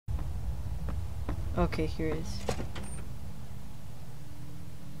Okay, here it is.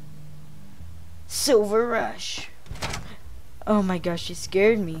 Silver Rush. Oh my gosh, she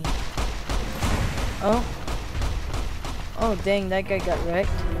scared me. Oh. Oh dang, that guy got wrecked.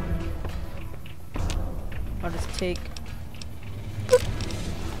 I'll just take.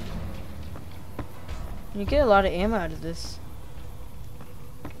 You get a lot of ammo out of this.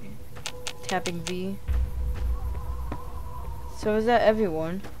 Tapping V. So is that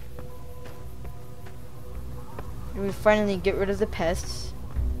everyone? Did we finally get rid of the pests?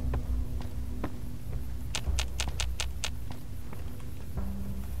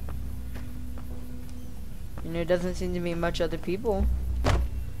 And there doesn't seem to be much other people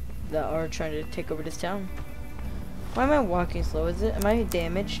that are trying to take over this town. Why am I walking slow? Is it? Am I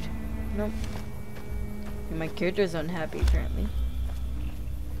damaged? Nope. And my character's unhappy apparently.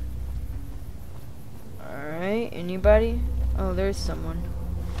 Alright, anybody? Oh, there's someone.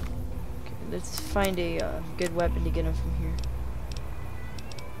 Okay, let's find a good weapon to get him from here.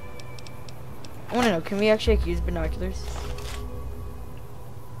 I wanna know, can we actually use binoculars?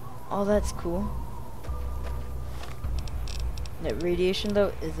 Oh, that's cool. That radiation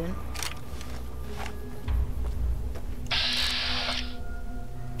though isn't.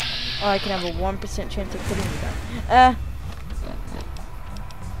 Oh, I can have a 1% chance of putting me down.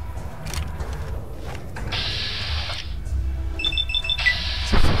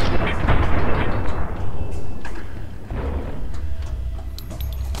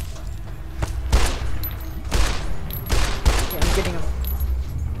 Okay, I'm getting him.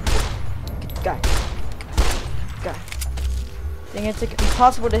 Guy. Dang, it's like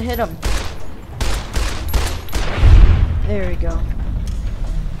impossible to hit him. There we go.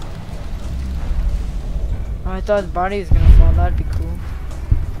 Oh, I thought his body was gonna fall. That'd be cool.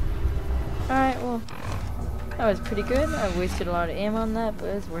 Alright, well, that was pretty good. I wasted a lot of ammo on that, but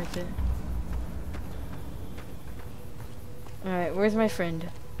it was worth it. Alright, where's my friend?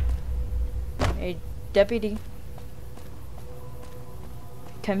 Hey, deputy.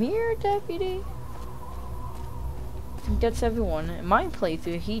 Come here, deputy. I think that's everyone. In my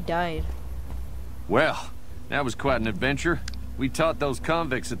playthrough, he died. Well, that was quite an adventure. We taught those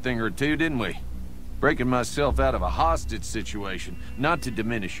convicts a thing or two, didn't we? Breaking myself out of a hostage situation. Not to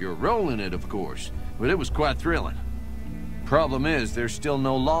diminish your role in it, of course, but it was quite thrilling. Problem is, there's still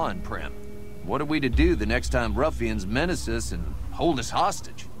no law in Primm. What are we to do the next time ruffians menace us and hold us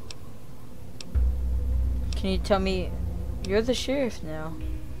hostage? Can you tell me, you're the sheriff now?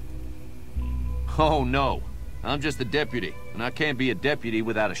 Oh no, I'm just the deputy, and I can't be a deputy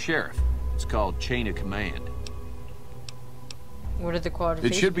without a sheriff. It's called chain of command. What are the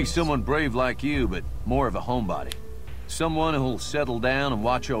qualifications? It should be someone brave like you, but more of a homebody. Someone who'll settle down and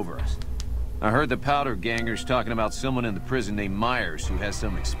watch over us. I heard the powder gangers talking about someone in the prison named Myers who has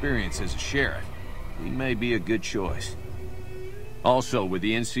some experience as a sheriff. He may be a good choice. Also, with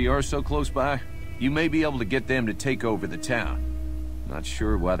the NCR so close by, you may be able to get them to take over the town. Not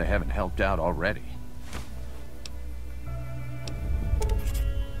sure why they haven't helped out already.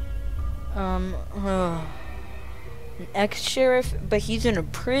 An ex-sheriff, but he's in a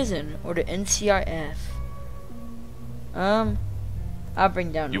prison, or the NCRF. I'll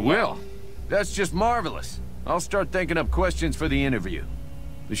bring down. You will? That's just marvelous. I'll start thinking up questions for the interview.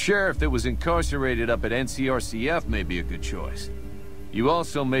 The sheriff that was incarcerated up at NCRCF may be a good choice. You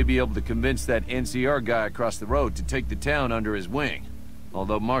also may be able to convince that NCR guy across the road to take the town under his wing.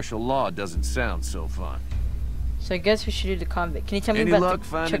 Although martial law doesn't sound so fun. So I guess we should do the convict. Can you tell me Any about luck the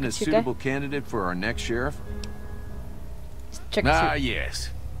finding a suitable candidate for our next sheriff? Yes.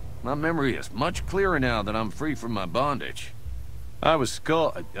 My memory is much clearer now that I'm free from my bondage. I was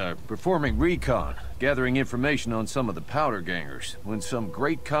performing recon, gathering information on some of the powder gangers, when some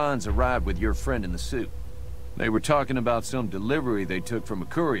great cons arrived with your friend in the suit. They were talking about some delivery they took from a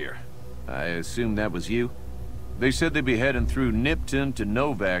courier. I assume that was you? They said they'd be heading through Nipton to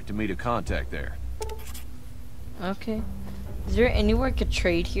Novak to meet a contact there. Okay. Is there anywhere I could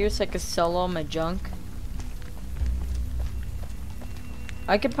trade here so I could sell all my junk?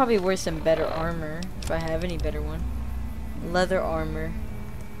 I could probably wear some better armor if I have any better one. Leather armor.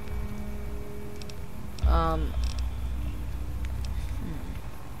 Hold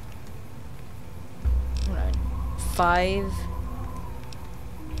on. 5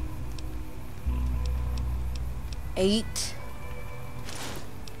 8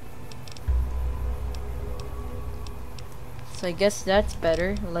 So I guess that's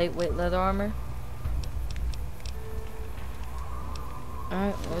better. Lightweight leather armor.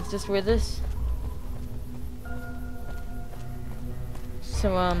 Alright, let's just wear this.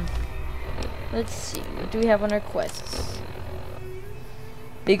 So, let's see. What do we have on our quests?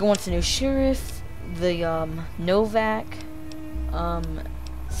 Big wants a new sheriff. the Novak,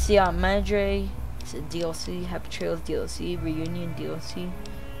 Sia Madre, it's a DLC, Happy Trails DLC, Reunion DLC,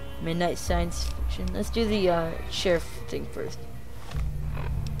 Midnight Science Fiction. Let's do the sheriff thing first.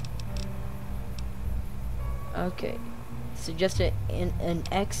 Okay, suggested an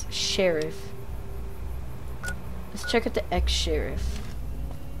ex-sheriff. Let's check out the ex-sheriff.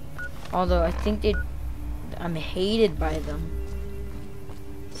 Although I think I'm hated by them,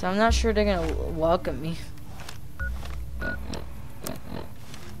 so I'm not sure they're gonna welcome me.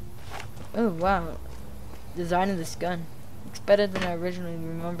 Oh wow, design of this gun looks better than I originally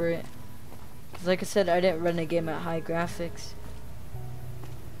remember it. Cause like I said, I didn't run the game at high graphics.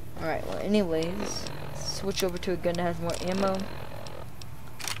 Alright, well anyways, switch over to a gun that has more ammo.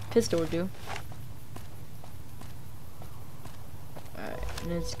 Pistol will do. Alright,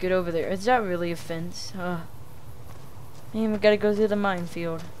 let's get over there. Is that really a fence? Man, we gotta go through the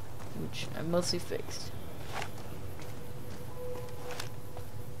minefield, which I mostly fixed.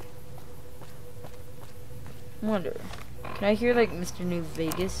 Wonder, can I hear like Mr. New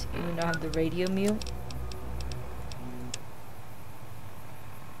Vegas even though I have the radio mute?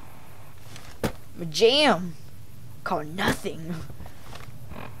 Jam! Call nothing.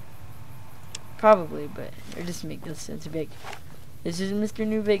 Probably, but it just makes no sense. Big. This is Mr.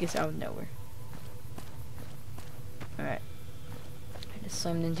 New Vegas out of nowhere. Alright. I just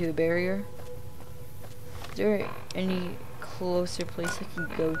slammed into a barrier. Is there any closer place I can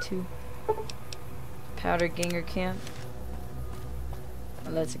go to? Powder Ganger Camp.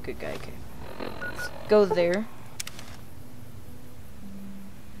 Oh, that's a good guy. Okay. Let's go there.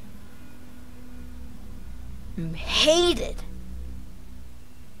 I'm hated.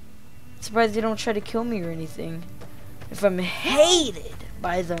 Surprised they don't try to kill me or anything. If I'm hated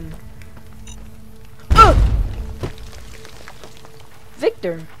by them.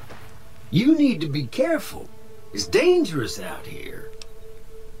 Victor. You need to be careful. It's dangerous out here.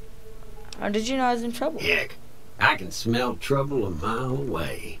 How did you know I was in trouble? Heck, I can smell trouble a mile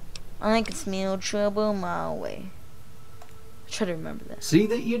away. I can smell trouble a mile away. Try to remember that. See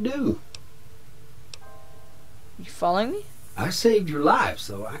that you do. You following me? I saved your life,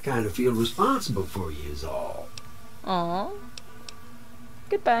 so I kind of feel responsible for you is all. Aww.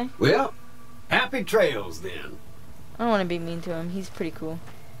 Goodbye. Well, happy trails then. I don't want to be mean to him. He's pretty cool.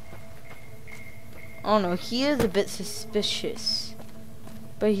 Oh no, he is a bit suspicious.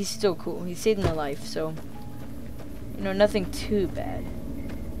 But he's still cool. He saved my life, so... You know, nothing too bad.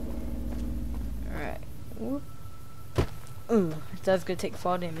 Alright. Ooh, I thought I was gonna take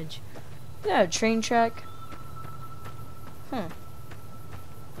fall damage. Yeah, a train track. Huh.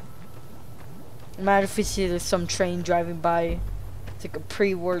 Imagine if we see there's some train driving by. It's like a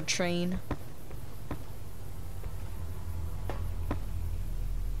pre-war train.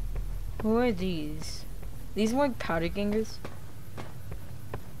 Who are these? These more like powder gangers?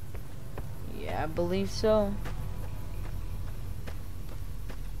 Yeah, I believe so.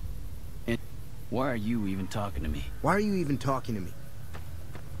 And why are you even talking to me? Why are you even talking to me?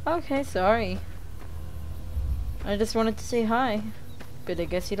 Okay, sorry. I just wanted to say hi. But I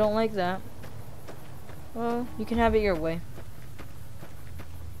guess you don't like that. Well, you can have it your way.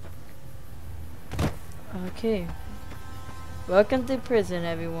 Okay. Welcome to prison,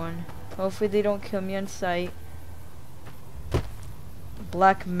 everyone. Hopefully they don't kill me on sight.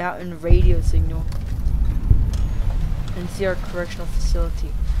 Black Mountain radio signal. NCRF Correctional Facility.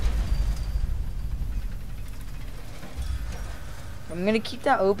 I'm gonna keep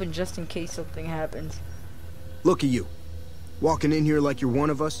that open just in case something happens. Look at you. Walking in here like you're one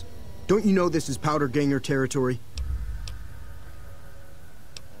of us. Don't you know this is Powder Ganger territory?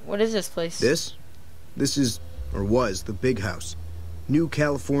 What is this place? This is, or was, the Big House. New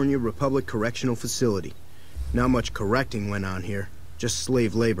California Republic Correctional Facility. Not much correcting went on here. Just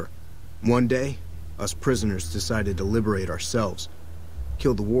slave labor. One day, us prisoners decided to liberate ourselves.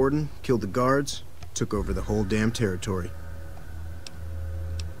 Killed the warden, killed the guards, took over the whole damn territory.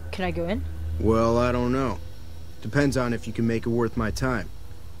 Can I go in? Well, I don't know. Depends on if you can make it worth my time.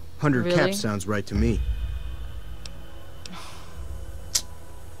 100 Really? caps sounds right to me.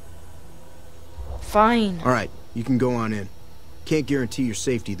 Fine. Alright, you can go on in. Can't guarantee your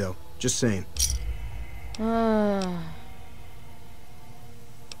safety, though. Just saying.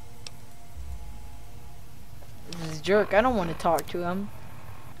 This is a jerk. I don't want to talk to him.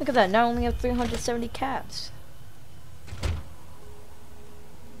 Look at that. Now I only have 370 caps.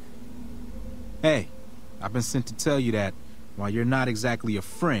 Hey, I've been sent to tell you that while you're not exactly a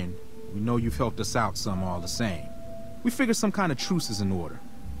friend, we know you've helped us out some all the same. We figured some kind of truce is in order.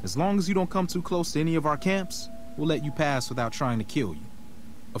 As long as you don't come too close to any of our camps, we'll let you pass without trying to kill you.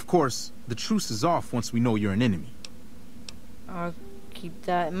 Of course, the truce is off once we know you're an enemy. I'll keep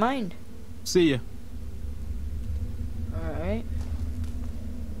that in mind. See ya. Alright.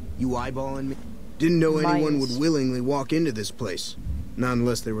 You eyeballing me? Didn't know anyone Miles. would willingly walk into this place. Not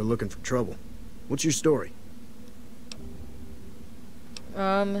unless they were looking for trouble. What's your story?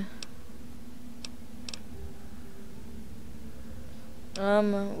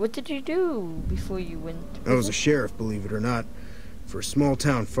 What did you do before you went? I was a sheriff, believe it or not, for a small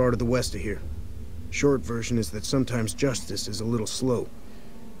town far to the west of here. Short version is that sometimes justice is a little slow.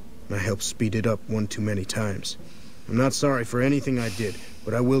 And I helped speed it up one too many times. I'm not sorry for anything I did,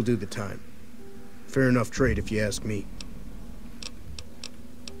 but I will do the time. Fair enough trade if you ask me.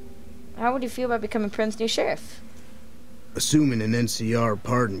 How would you feel about becoming Prince's new sheriff? Assuming an NCR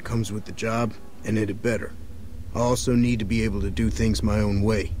pardon comes with the job, and it had better. I also need to be able to do things my own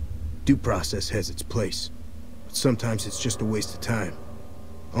way. Due process has its place, but sometimes it's just a waste of time.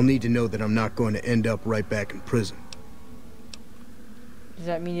 I'll need to know that I'm not going to end up right back in prison. Does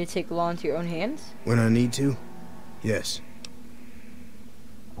that mean you take the law into your own hands? When I need to, yes.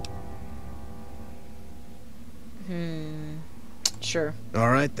 Sure.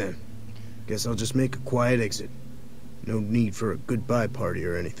 Alright then. Guess I'll just make a quiet exit. No need for a goodbye party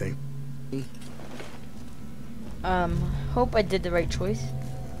or anything. Hope I did the right choice.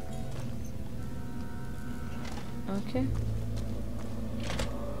 Okay.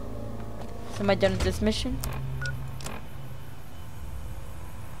 So am I done with this mission?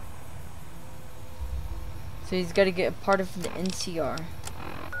 So he's got to get a part of the NCR.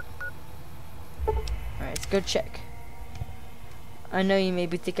 Alright, let's go check. I know you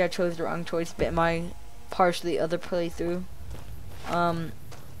maybe think I chose the wrong choice, but in my partially other playthrough,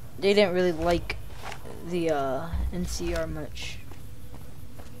 they didn't really like the NCR much.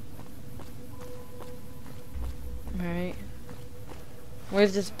 Alright.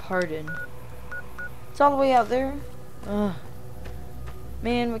 Where's this pardon? It's all the way out there. Ugh.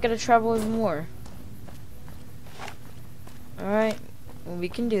 Man, we gotta travel even more. Alright. Well, we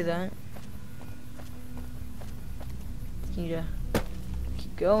can do that. Just need to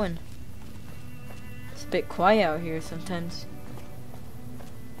keep going. It's a bit quiet out here sometimes.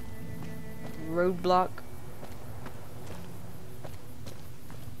 Roadblock.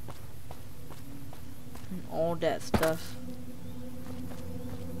 And all that stuff.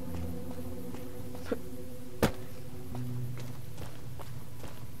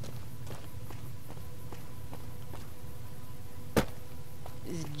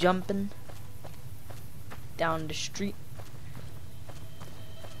 Is jumping down the street.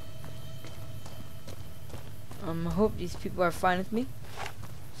 I hope these people are fine with me.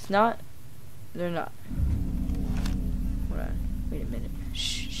 If not, they're not. Hold on. Wait a minute.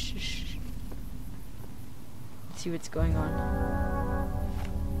 Shh, shh, shh. Let's see what's going on.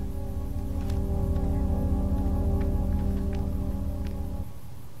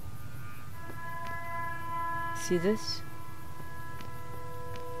 See this?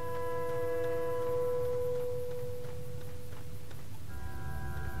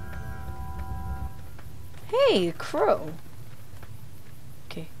 Hey, a crow.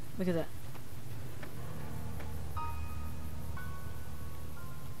 Okay, look at that.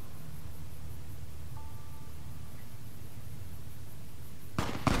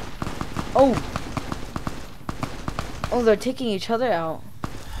 Oh! Oh, they're taking each other out.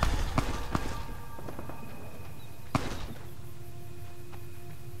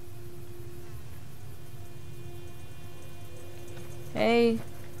 Hey.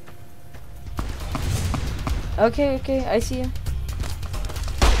 Okay, okay, I see you.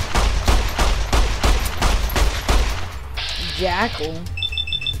 Jackal.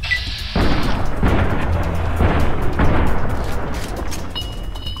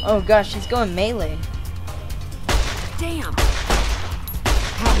 Oh gosh, she's going melee. Damn.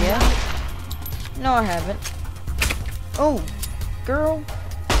 Yeah? No, I haven't. Oh, girl.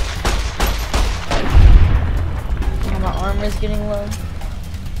 Oh, my armor's getting low.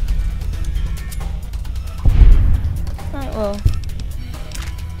 Alright, well.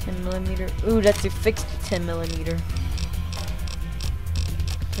 10mm. Ooh, that's a fixed 10mm.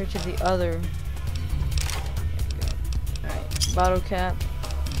 Compared to the other. Alright, bottle cap.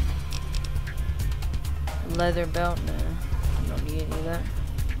 Leather belt. Nah, I don't need any of that.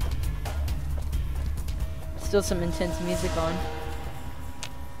 Still some intense music on.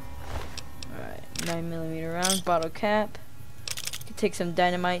 Alright, 9mm rounds, bottle cap. Could take some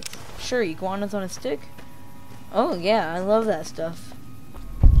dynamite. Sure, iguanas on a stick. Oh yeah, I love that stuff.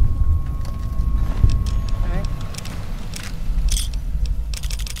 Alright.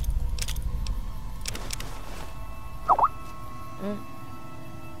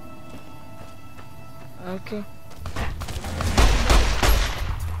 Okay.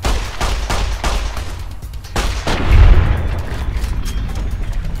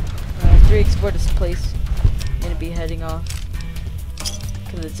 To explore this place, I'm gonna be heading off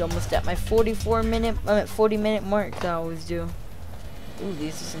because it's almost at my 40-minute mark that I always do. Ooh,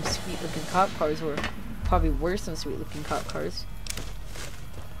 these are some sweet looking cop cars, or probably were some sweet looking cop cars.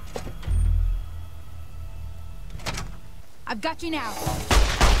 I've got you now.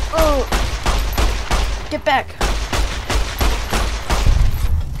 Oh! Get back!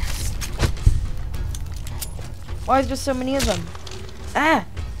 Why is there so many of them? Ah!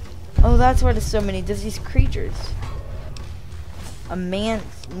 Oh, that's why there's so many. There's these creatures. A mantis.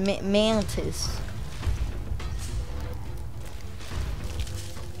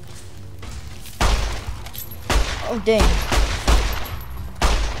 Oh, dang.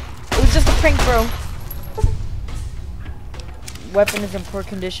 It was just a prank, bro. Weapon is in poor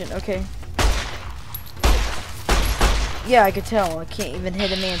condition. Okay. Yeah, I could tell. I can't even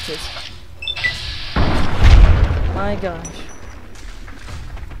hit a mantis. My gosh.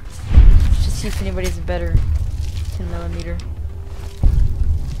 Let's just see if anybody's better. 10mm.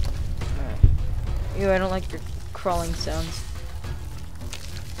 Alright. Ew, I don't like your crawling sounds.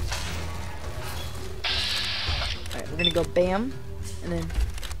 Alright, we're gonna go bam. And then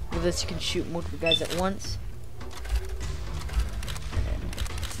with this you can shoot multiple guys at once. And then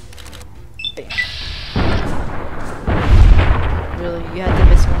bam. Really, you had to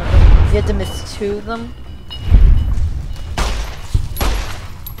miss one of them. You had to miss 2 of them.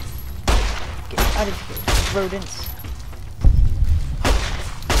 Get out of here, rodents.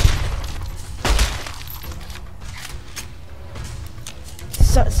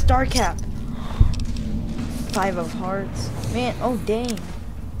 Star cap. 5 of hearts. Man, oh dang.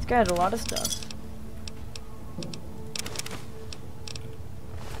 This guy had a lot of stuff.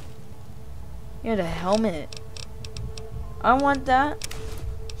 He had a helmet. I want that.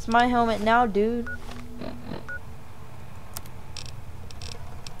 It's my helmet now, dude.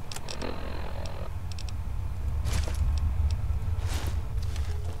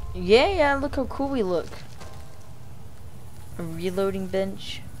 Yeah, look how cool we look. A reloading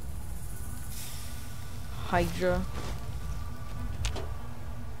bench. Hydra.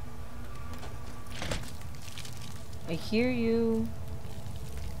 I hear you.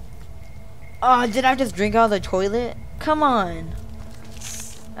 Oh, did I just drink out of the toilet? Come on.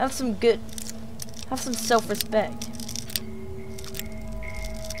 Have some self-respect.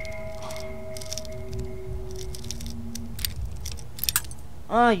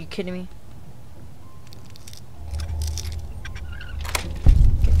 Oh, are you kidding me?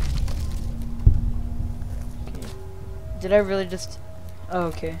 Okay. Did I really just... Oh,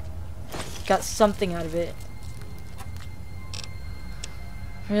 okay. Got something out of it.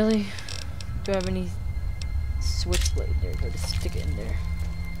 Really? Do I have any switchblade? There we go, just stick it in there.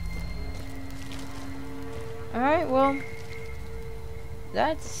 Alright, well,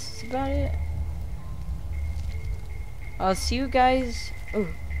 that's about it. I'll see you guys. Ooh.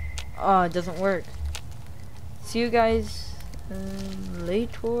 Oh, it doesn't work. See you guys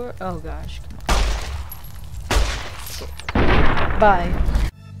later. Oh gosh, come on. Okay. Bye.